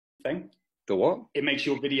thing. The what? It makes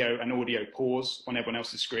your video and audio pause on everyone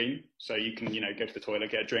else's screen, so you can, go to the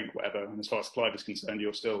toilet, get a drink, whatever. And as far as Clive is concerned,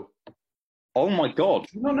 you're still. Oh my god!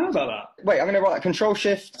 You don't know about that? Wait, I'm gonna write Control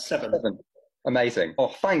Shift 7. Amazing.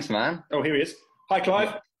 Oh, thanks, man. Oh, here he is. Hi,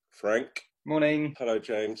 Clive. Frank. Morning. Hello,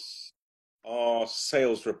 James. Our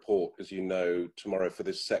sales report, as you know, tomorrow for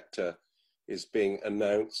this sector is being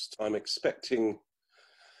announced. I'm expecting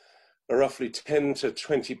a roughly 10 to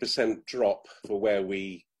 20% drop for where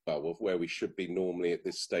we should be normally at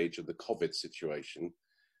this stage of the COVID situation.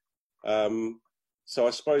 So I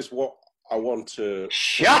suppose what I want to...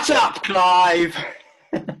 Shut up, Clive!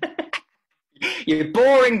 You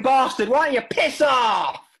boring bastard, why don't you piss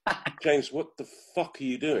off? James, what the fuck are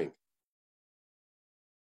you doing?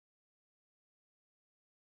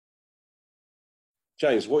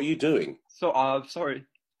 James, what are you doing? So, sorry.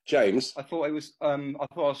 James? I thought I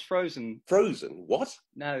was frozen. Frozen? What?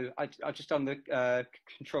 No, I just done the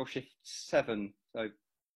Control Shift 7, so...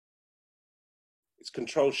 It's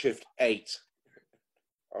Control Shift 8.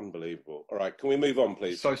 Unbelievable. All right, can we move on,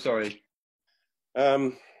 please? So sorry.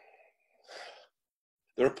 The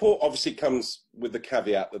report obviously comes with the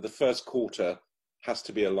caveat that the first quarter has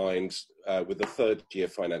to be aligned with the third year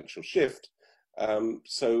financial shift.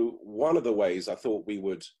 So one of the ways I thought we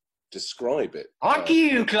would describe it... Fuck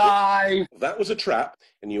you, Clive! That was a trap,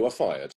 and you are fired.